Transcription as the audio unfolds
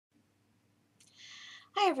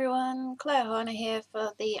Hi everyone, Clare Horner here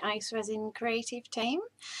for the ICE Resin Creative team,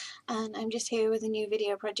 and I'm just here with a new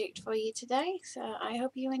video project for you today, so I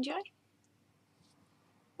hope you enjoy.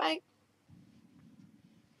 Bye!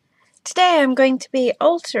 Today I'm going to be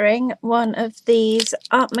altering one of these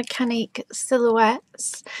Art Mechanique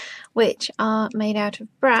silhouettes, which are made out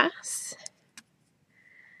of brass,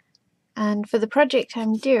 and for the project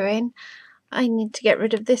I'm doing I need to get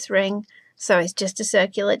rid of this ring, so it's just a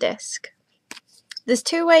circular disc. There's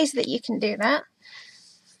two ways that you can do that.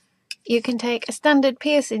 You can take a standard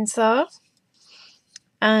piercing saw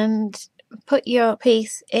and put your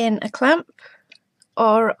piece in a clamp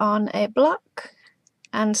or on a block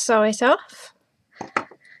and saw it off.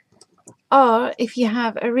 Or if you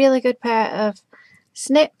have a really good pair of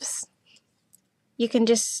snips, you can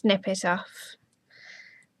just snip it off.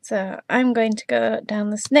 So I'm going to go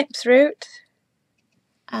down the snips route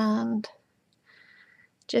and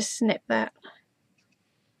just snip that.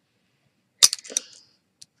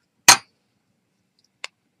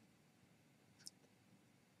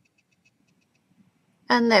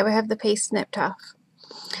 And there we have the piece snipped off.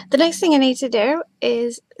 The next thing I need to do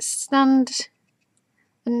is sand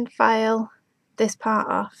and file this part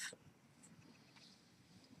off.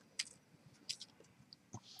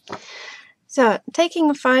 So taking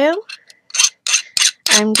a file,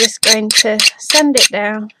 I'm just going to sand it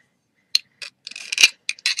down,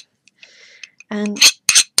 and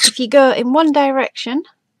if you go in one direction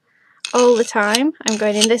all the time, I'm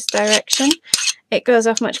going in this direction, it goes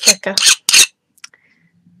off much quicker.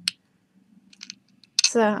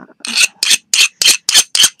 So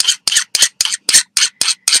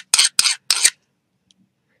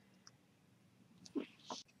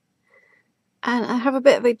and I have a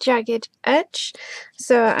bit of a jagged edge,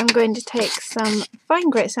 so I'm going to take some fine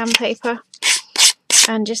grit sandpaper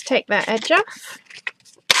and just take that edge off.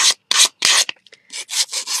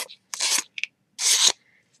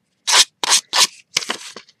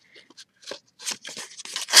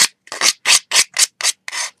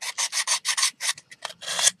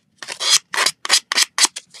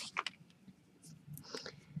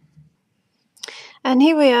 And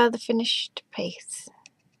here we are, the finished piece.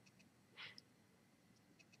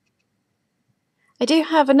 I do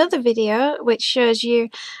have another video which shows you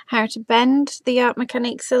how to bend the Art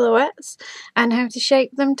Mechanique silhouettes and how to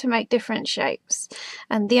shape them to make different shapes,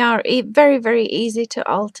 and they are very easy to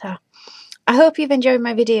alter. I hope you've enjoyed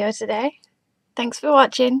my video today. Thanks for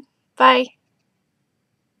watching. Bye.